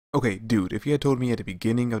Okay, dude, if you had told me at the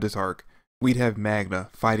beginning of this arc, we'd have Magna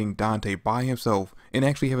fighting Dante by himself and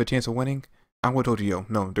actually have a chance of winning, I would have told you, yo,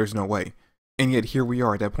 no, there's no way. And yet here we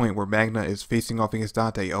are at that point where Magna is facing off against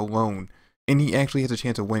Dante alone, and he actually has a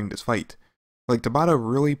chance of winning this fight. Like, Tabata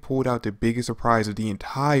really pulled out the biggest surprise of the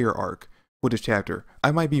entire arc with this chapter.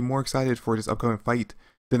 I might be more excited for this upcoming fight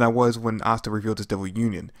than I was when Asta revealed this Devil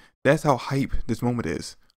Union. That's how hype this moment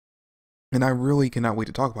is. And I really cannot wait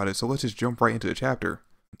to talk about it, so let's just jump right into the chapter.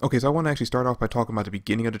 Okay, so I want to actually start off by talking about the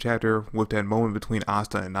beginning of the chapter with that moment between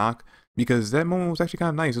Asta and Nock, because that moment was actually kind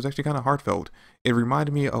of nice. It was actually kind of heartfelt. It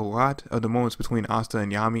reminded me a lot of the moments between Asta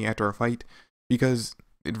and Yami after a fight, because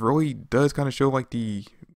it really does kind of show like the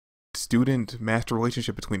student-master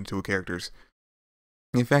relationship between the two characters.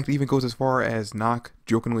 In fact, it even goes as far as Nock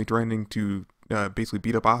jokingly threatening to basically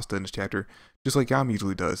beat up Asta in this chapter, just like Yami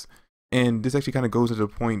usually does. And this actually kind of goes to the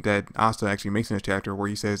point that Asta actually makes in this chapter where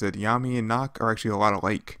he says that Yami and Nock are actually a lot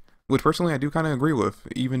alike. Which personally I do kind of agree with,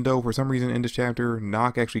 even though for some reason in this chapter,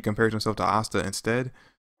 Nock actually compares himself to Asta instead,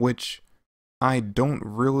 which I don't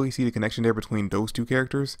really see the connection there between those two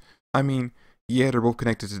characters. I mean, yeah, they're both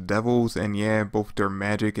connected to devils, and yeah, both their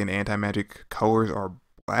magic and anti-magic colors are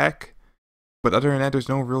black. But other than that, there's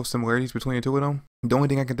no real similarities between the two of them. The only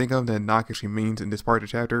thing I can think of that Nock actually means in this part of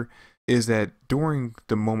the chapter is that during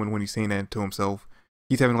the moment when he's saying that to himself,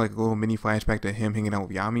 he's having like a little mini flashback to him hanging out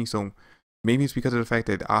with Yami. So maybe it's because of the fact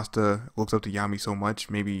that Asta looks up to Yami so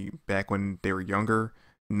much. Maybe back when they were younger,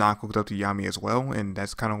 Nock looked up to Yami as well, and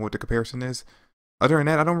that's kind of what the comparison is. Other than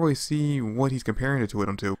that, I don't really see what he's comparing it to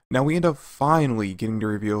them to. Now we end up finally getting the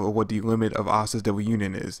reveal of what the limit of Asta's Devil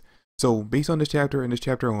Union is. So based on this chapter and this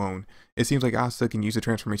chapter alone, it seems like Asta can use the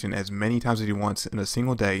transformation as many times as he wants in a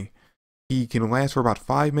single day. He can last for about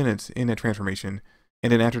 5 minutes in that transformation,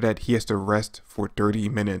 and then after that he has to rest for 30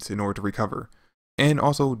 minutes in order to recover. And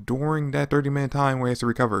also during that 30-minute time where he has to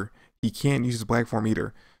recover, he can't use his black form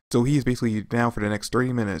either. So he is basically now for the next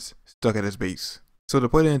 30 minutes stuck at his base. So to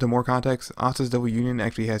put it into more context, Asta's Devil Union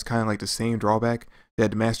actually has kind of like the same drawback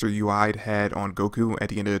that Master UI had on Goku at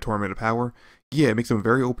the end of the Tournament of Power. Yeah, it makes him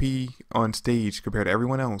very OP on stage compared to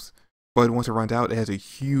everyone else, but once it runs out, it has a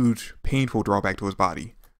huge, painful drawback to his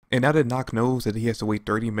body. And now that Nock knows that he has to wait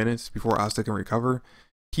 30 minutes before Asta can recover,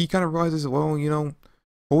 he kind of realizes, well, you know,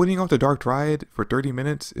 holding off the Dark Triad for 30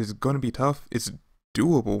 minutes is going to be tough. It's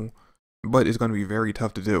doable, but it's going to be very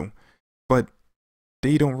tough to do. But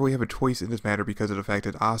they don't really have a choice in this matter because of the fact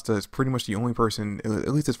that Asta is pretty much the only person, at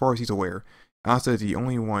least as far as he's aware, Asta is the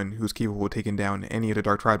only one who's capable of taking down any of the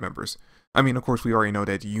Dark Triad members. I mean, of course, we already know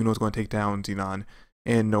that Yuno's going to take down Zenon,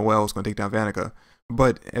 and Noel's going to take down Vanica,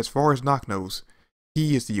 but as far as Nock knows,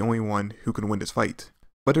 he is the only one who can win this fight.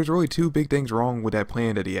 But there's really two big things wrong with that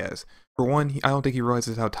plan that he has. For one, I don't think he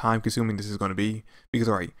realizes how time-consuming this is going to be, because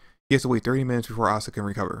alright, he has to wait 30 minutes before Asta can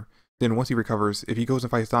recover. Then once he recovers, if he goes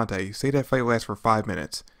and fights Dante, say that fight lasts for 5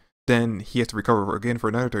 minutes, then he has to recover again for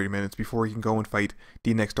another 30 minutes before he can go and fight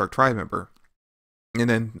the next Dark Triad member. And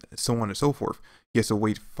then so on and so forth. He has to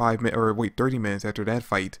wait 30 minutes after that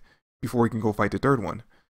fight before he can go fight the third one.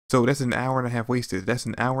 So that's an hour and a half wasted. That's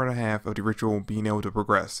an hour and a half of the ritual being able to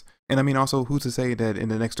progress. And I mean also, who's to say that in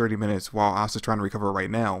the next 30 minutes while Asta's trying to recover right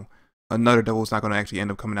now, another devil's not going to actually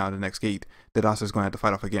end up coming out of the next gate that Asta's going to have to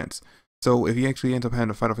fight off against. So if he actually ends up having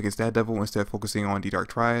to fight off against that devil instead of focusing on the Dark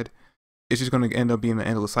Triad, it's just going to end up being an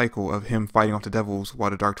endless cycle of him fighting off the devils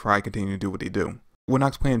while the Dark Triad continue to do what they do. What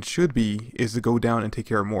Nock's plan should be is to go down and take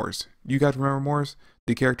care of Morse. You guys remember Morse?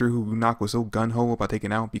 The character who Nock was so gung-ho about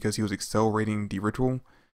taking out because he was accelerating the ritual?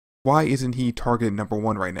 Why isn't he target number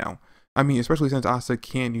 1 right now? I mean, especially since Asta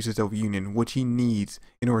can't use his Devil Union, which he needs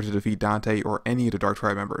in order to defeat Dante or any of the Dark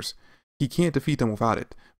Triad members. He can't defeat them without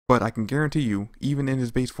it, but I can guarantee you, even in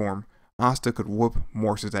his base form, Asta could whoop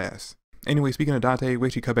Morse's ass. Anyway, speaking of Dante, we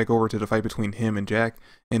actually cut back over to the fight between him and Jack,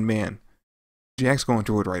 and man, Jack's going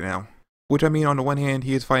through it right now. Which, I mean, on the one hand,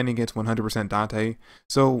 he is fighting against 100% Dante,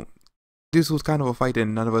 so this was kind of a fight that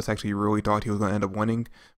none of us actually really thought he was going to end up winning,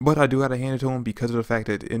 but I do gotta hand it to him because of the fact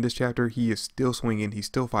that in this chapter, he is still swinging, he's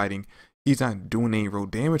still fighting, he's not doing any real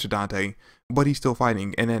damage to Dante, but he's still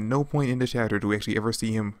fighting, and at no point in this chapter do we actually ever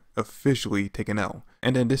see him officially take an L.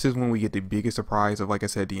 And then this is when we get the biggest surprise of, like I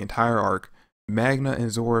said, the entire arc, Magna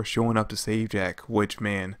and Zora showing up to save Jack, which,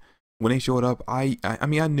 man, when they showed up, I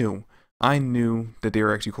knew that they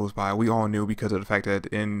were actually close by. We all knew because of the fact that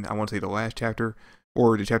in, I want to say the last chapter,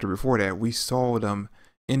 or the chapter before that, we saw them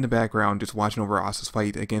in the background just watching over Asta's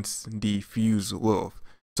fight against the fused Lilith.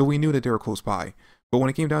 So we knew that they were close by. But when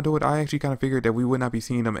it came down to it, I actually kind of figured that we would not be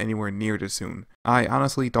seeing them anywhere near this soon. I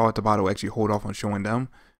honestly thought Tabata would actually hold off on showing them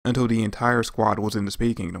until the entire squad was in the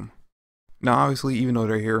Spade Kingdom. Now obviously, even though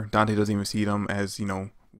they're here, Dante doesn't even see them as, you know,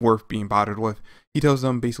 worth being bothered with. He tells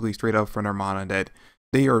them basically straight up from their mana that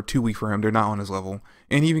they are too weak for him, they're not on his level,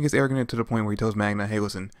 and he even gets arrogant to the point where he tells Magna, hey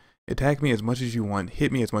listen, attack me as much as you want,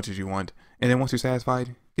 hit me as much as you want, and then once you're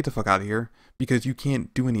satisfied, get the fuck out of here, because you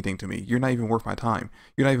can't do anything to me, you're not even worth my time,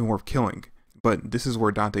 you're not even worth killing. But this is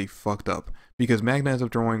where Dante fucked up, because Magna ends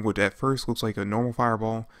up throwing what at first looks like a normal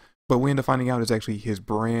fireball, but we end up finding out is actually his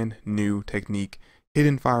brand new technique,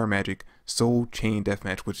 Hidden Fire Magic Soul Chain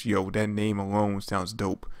Deathmatch, which, yo, that name alone sounds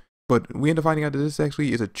dope. But we end up finding out that this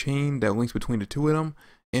actually is a chain that links between the two of them,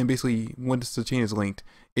 and basically, once the chain is linked,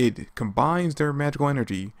 it combines their magical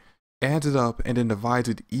energy, adds it up, and then divides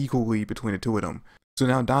it equally between the two of them. So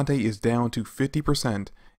now Dante is down to 50%,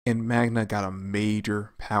 and Magna got a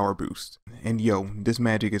major power boost. And yo, this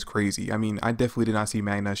magic is crazy. I mean, I definitely did not see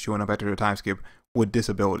Magna showing up after the time skip with this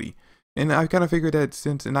ability. And I kind of figured that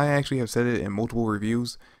since, and I actually have said it in multiple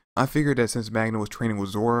reviews, I figured that since Magna was training with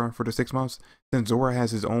Zora for the 6 months, since Zora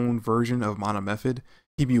has his own version of mana method,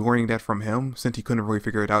 he'd be learning that from him since he couldn't really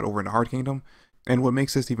figure it out over in the Heart Kingdom. And what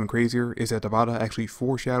makes this even crazier is that Tabata actually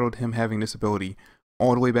foreshadowed him having this ability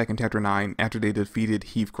all the way back in chapter 9 after they defeated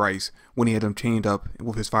Heath Christ when he had him chained up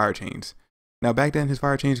with his fire chains. Now back then his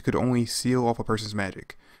fire chains could only seal off a person's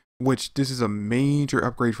magic, which this is a major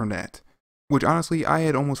upgrade from that. Which honestly I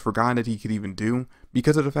had almost forgotten that he could even do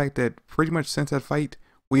because of the fact that pretty much since that fight,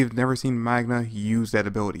 we have never seen Magna use that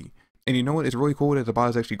ability. And you know what, it's really cool that Tabata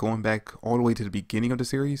is actually going back all the way to the beginning of the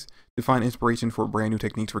series to find inspiration for brand new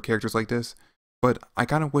techniques for characters like this. But I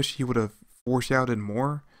kind of wish he would have foreshadowed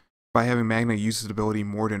more by having Magna use his ability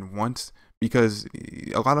more than once, because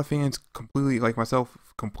a lot of fans completely, like myself,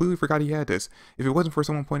 completely forgot he had this. If it wasn't for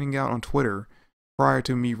someone pointing out on Twitter prior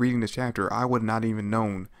to me reading this chapter, I would not even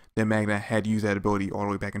known that Magna had used that ability all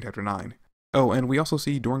the way back in chapter 9. Oh, and we also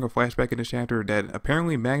see during a flashback in this chapter that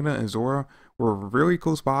apparently Magna and Zora were really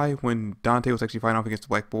close by when Dante was actually fighting off against the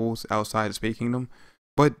Black Bulls outside the Space Kingdom,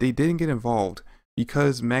 but they didn't get involved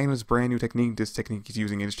because Magna's brand new technique, this technique he's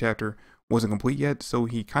using in this chapter, wasn't complete yet, so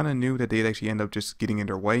he kind of knew that they'd actually end up just getting in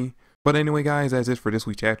their way. But anyway guys, that's it for this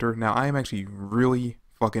week's chapter. Now I am actually really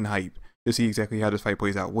fucking hyped to see exactly how this fight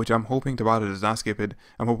plays out, which I'm hoping Tabata does not skip it.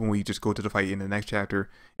 I'm hoping we just go to the fight in the next chapter,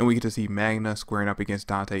 and we get to see Magna squaring up against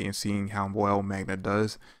Dante and seeing how well Magna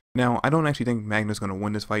does. Now, I don't actually think Magna's going to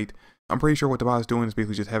win this fight. I'm pretty sure what Tabata's doing is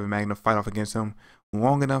basically just having Magna fight off against him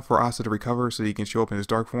long enough for Asta to recover so he can show up in his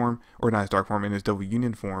dark form, or not his dark form, in his double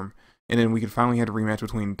union form, and then we can finally have a rematch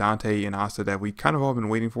between Dante and Asta that we kind of all been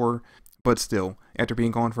waiting for. But still, after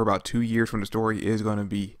being gone for about 2 years from the story, it is going to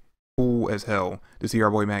be cool as hell to see our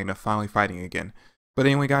boy Magna finally fighting again. But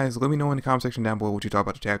anyway guys, let me know in the comment section down below what you thought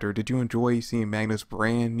about the chapter. Did you enjoy seeing Magna's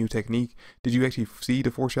brand new technique? Did you actually see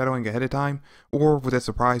the foreshadowing ahead of time? Or was that a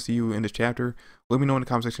surprise to you in this chapter? Let me know in the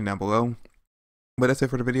comment section down below. But that's it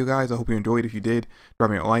for the video guys. I hope you enjoyed. If you did,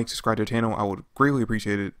 drop me a like, subscribe to the channel. I would greatly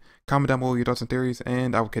appreciate it. Comment down below your thoughts and theories,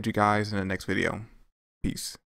 and I will catch you guys in the next video. Peace.